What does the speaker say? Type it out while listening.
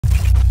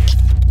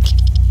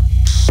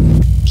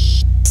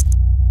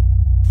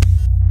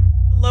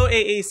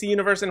AAC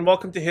Universe, and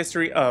welcome to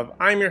History Of.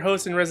 I'm your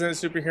host and resident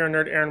superhero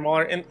nerd, Aaron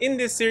Waller, and in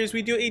this series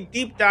we do a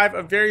deep dive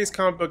of various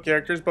comic book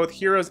characters, both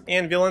heroes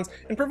and villains,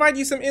 and provide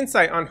you some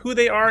insight on who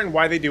they are and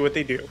why they do what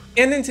they do.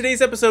 And in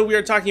today's episode we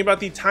are talking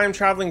about the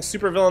time-traveling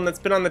supervillain that's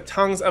been on the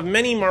tongues of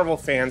many Marvel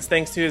fans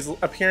thanks to his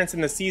appearance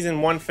in the Season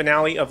 1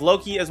 finale of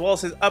Loki, as well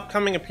as his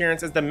upcoming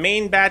appearance as the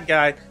main bad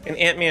guy in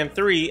Ant-Man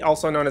 3,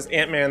 also known as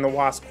Ant-Man and the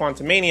Wasp: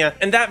 Quantumania,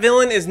 and that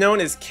villain is known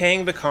as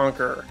Kang the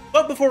Conqueror.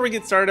 But before we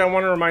get started, I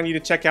want to remind you to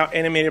check out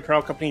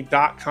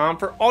animatedapparelcompany.com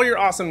for all your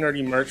awesome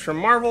nerdy merch from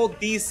Marvel,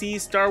 DC,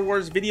 Star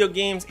Wars, video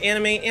games,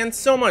 anime, and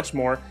so much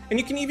more. And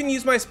you can even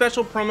use my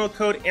special promo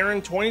code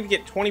AARON20 to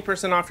get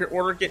 20% off your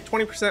order, get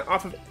 20%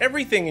 off of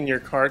everything in your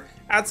cart,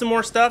 add some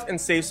more stuff, and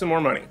save some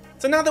more money.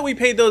 So now that we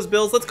paid those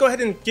bills, let's go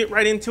ahead and get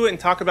right into it and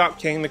talk about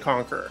Kang the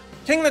Conqueror.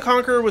 Kang the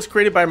Conqueror was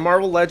created by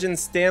Marvel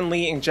legends Stan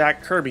Lee and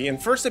Jack Kirby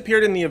and first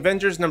appeared in the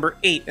Avengers number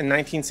 8 in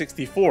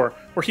 1964,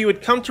 where he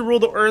would come to rule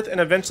the Earth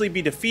and eventually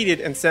be defeated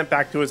and sent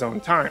back to his own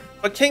time.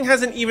 But Kang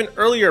has an even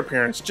earlier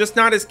appearance, just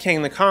not as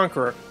Kang the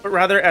Conqueror, but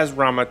rather as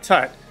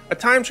Rama-Tut, a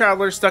time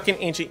traveler stuck in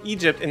ancient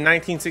Egypt in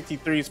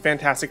 1963's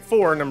Fantastic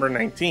Four number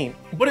 19.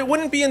 But it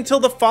wouldn't be until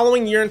the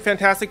following year in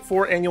Fantastic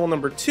Four Annual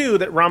number 2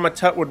 that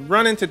Rama-Tut would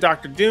run into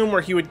Dr. Doom,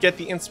 where he would get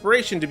the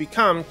inspiration to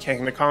become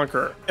Kang the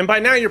Conqueror. And by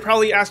now you're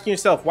probably asking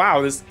yourself,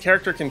 wow, this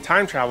character can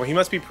time travel, he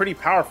must be pretty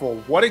powerful.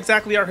 What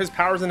exactly are his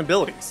powers and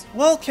abilities?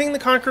 Well, Kang the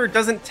Conqueror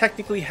doesn't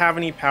technically have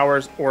any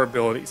powers or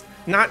abilities.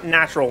 Not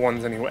natural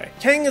ones anyway.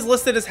 Kang is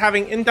listed as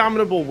having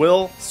indomitable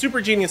will,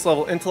 super genius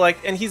level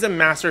intellect, and he's a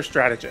master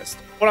strategist.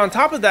 But on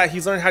top of that,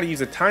 he's learned how to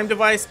use a time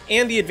device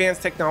and the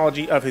advanced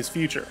technology of his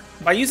future.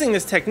 By using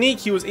this technique,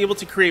 he was able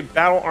to create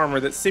battle armor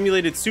that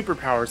simulated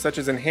superpowers such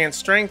as enhanced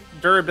strength,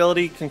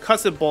 durability,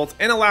 concussive bolts,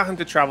 and allow him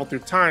to travel through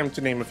time,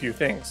 to name a few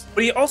things.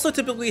 But he also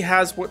typically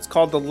has what's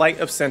called the Light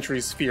of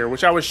Centuries sphere,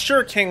 which I was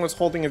sure Kang was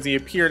holding as he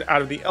appeared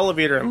out of the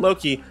elevator in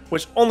Loki,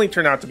 which only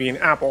turned out to be an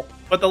apple.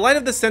 But the Light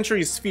of the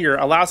Centuries sphere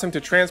allows him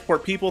to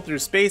transport people through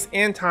space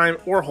and time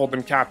or hold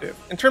them captive.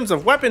 In terms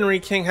of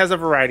weaponry, Kang has a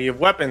variety of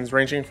weapons,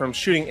 ranging from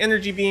shooting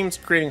energy beams,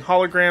 creating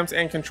holograms,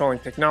 and controlling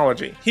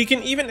technology. He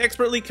can even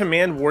expertly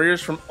command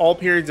warriors from all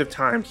periods of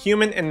time,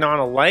 human and non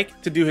alike,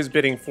 to do his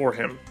bidding for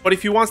him. But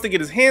if he wants to get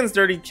his hands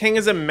dirty, Kang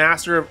is a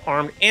master of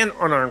armed and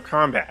unarmed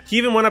combat. He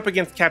even went up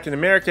against Captain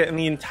America and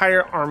the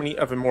entire army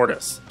of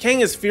Immortus.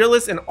 Kang is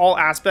fearless in all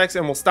aspects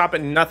and will stop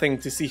at nothing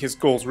to see his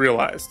goals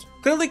realized.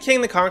 Clearly, Kang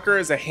the Conqueror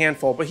is a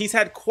handful, but he's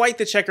had quite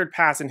the checkered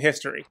past in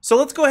history. So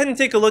let's go ahead and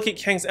take a look at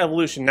Kang's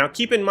evolution. Now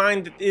keep in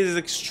mind that it is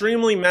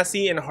extremely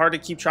messy and hard to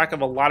keep track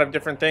of a lot of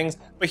different things,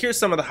 but here's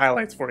some of the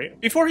highlights for you.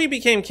 Before he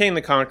became Kang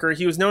the Conqueror,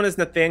 he was known as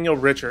Nathaniel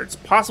Richards,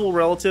 possible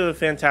relative of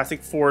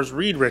Fantastic Four's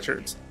Reed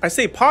Richards. I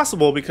say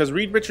possible because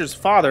Reed Richards'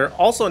 father,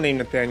 also named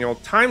Nathaniel,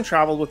 time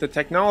traveled with the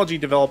technology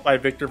developed by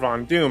Victor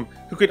Von Doom,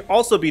 who could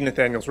also be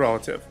Nathaniel's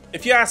relative.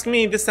 If you ask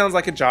me, this sounds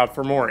like a job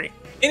for Maury.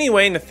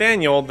 Anyway,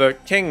 Nathaniel, the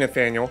Kang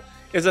Nathaniel,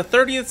 is a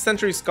 30th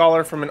century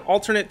scholar from an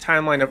alternate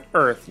timeline of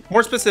Earth,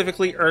 more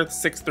specifically Earth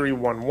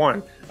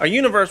 6311, a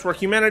universe where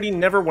humanity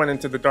never went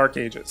into the Dark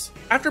Ages.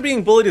 After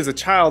being bullied as a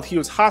child, he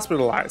was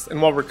hospitalized,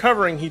 and while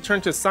recovering, he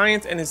turned to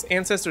science and his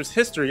ancestors'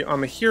 history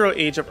on the hero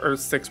age of Earth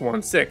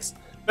 616,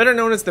 better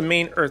known as the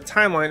main Earth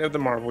timeline of the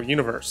Marvel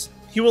Universe.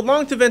 He would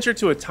long to venture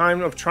to a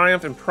time of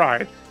triumph and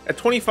pride. At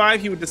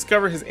 25, he would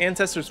discover his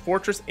ancestors'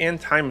 fortress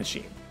and time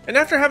machine. And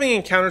after having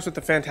encounters with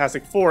the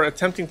Fantastic Four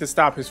attempting to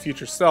stop his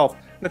future self,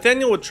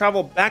 Nathaniel would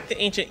travel back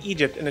to ancient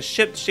Egypt in a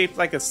ship shaped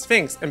like a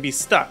sphinx and be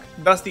stuck,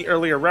 thus the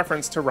earlier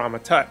reference to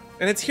Rama-Tut.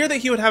 And it's here that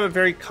he would have a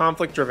very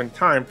conflict-driven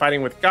time,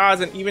 fighting with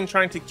gods and even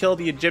trying to kill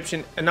the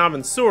Egyptian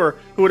Anab-Sur,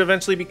 who would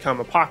eventually become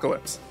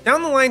Apocalypse.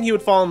 Down the line, he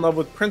would fall in love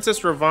with Princess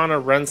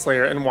Ravonna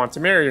Renslayer and want to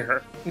marry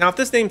her. Now if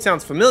this name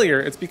sounds familiar,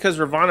 it's because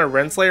Ravonna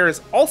Renslayer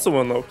is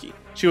also in Loki.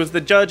 She was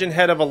the judge and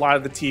head of a lot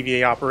of the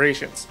TVA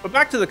operations. But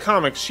back to the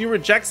comics, she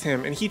rejects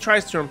him and he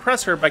tries to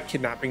impress her by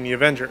kidnapping the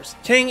Avengers.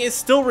 Kang is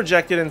still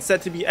rejected and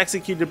set to be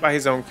executed by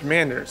his own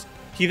commanders.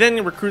 He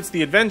then recruits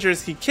the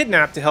Avengers he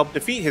kidnapped to help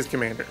defeat his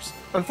commanders.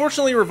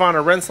 Unfortunately,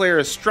 Ravonna Renslayer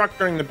is struck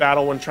during the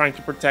battle when trying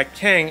to protect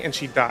Kang, and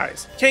she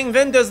dies. Kang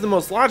then does the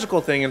most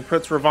logical thing and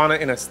puts Ravonna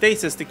in a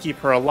stasis to keep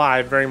her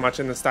alive, very much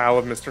in the style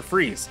of Mr.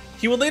 Freeze.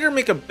 He will later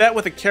make a bet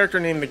with a character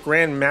named the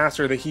Grand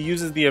Master that he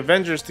uses the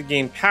Avengers to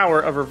gain power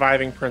of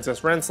reviving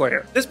Princess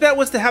Renslayer. This bet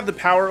was to have the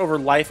power over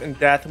life and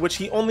death, which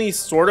he only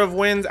sort of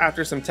wins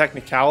after some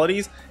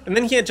technicalities, and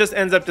then he just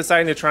ends up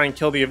deciding to try and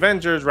kill the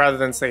Avengers rather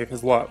than save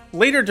his love.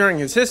 Later during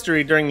his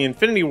history, during the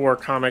Infinity War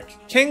comic,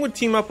 Kang would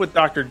team up with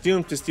Dr.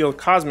 Doom to steal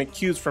cosmic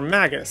cubes from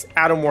Magus,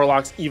 Adam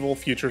Warlock's evil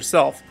future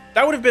self.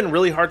 That would have been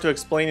really hard to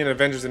explain in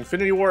Avengers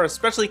Infinity War,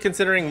 especially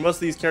considering most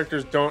of these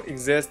characters don't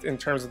exist in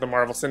terms of the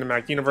Marvel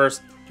Cinematic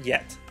Universe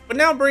yet. But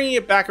now bringing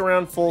it back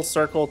around full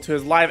circle to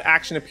his live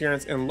action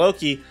appearance in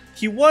Loki,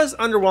 he was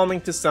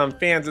underwhelming to some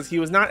fans as he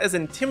was not as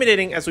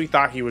intimidating as we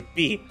thought he would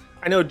be.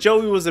 I know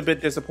Joey was a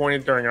bit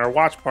disappointed during our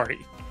watch party.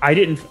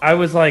 I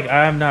was like,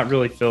 I'm not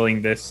really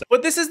feeling this.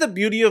 But this is the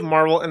beauty of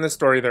Marvel and the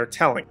story they're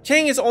telling.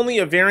 Kang is only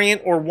a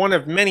variant or one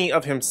of many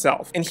of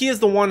himself, and he is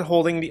the one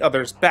holding the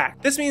others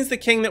back. This means the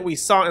Kang that we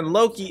saw in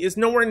Loki is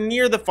nowhere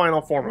near the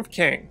final form of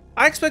Kang.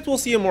 I expect we'll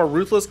see a more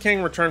ruthless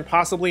Kang return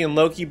possibly in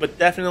Loki, but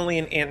definitely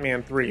in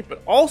Ant-Man 3,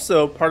 but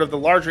also part of the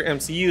larger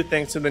MCU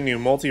thanks to the new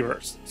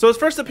multiverse. So his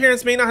first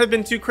appearance may not have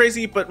been too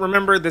crazy, but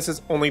remember, this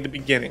is only the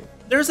beginning.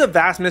 There's a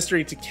vast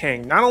mystery to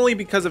Kang, not only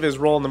because of his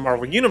role in the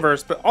Marvel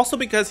Universe, but also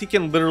because he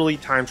can literally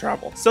time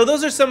travel. So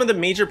those are some of the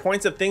major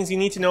points of things you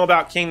need to know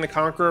about Kang the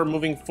Conqueror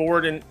moving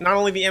forward in not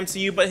only the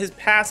MCU, but his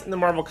past in the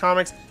Marvel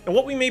Comics, and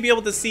what we may be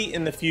able to see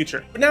in the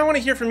future. But now I want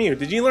to hear from you.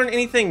 Did you learn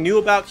anything new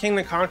about Kang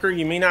the Conqueror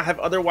you may not have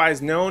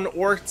otherwise known,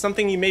 or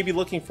something you may be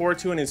looking forward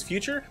to in his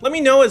future? Let me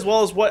know, as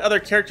well as what other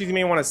characters you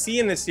may want to see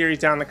in this series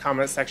down in the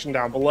comment section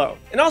down below.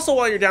 And also,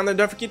 while you're down there,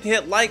 don't forget to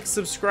hit like,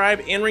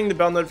 subscribe, and ring the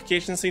bell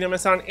notification so you don't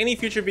miss out on any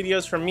future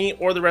videos from me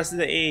or the rest of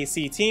the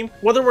AAC team,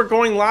 whether we're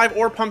going live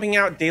or pumping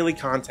out daily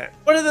content.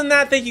 Other than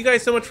that, thank you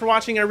guys so much for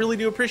watching. I really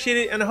do appreciate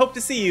it, and I hope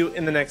to see you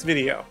in the next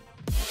video.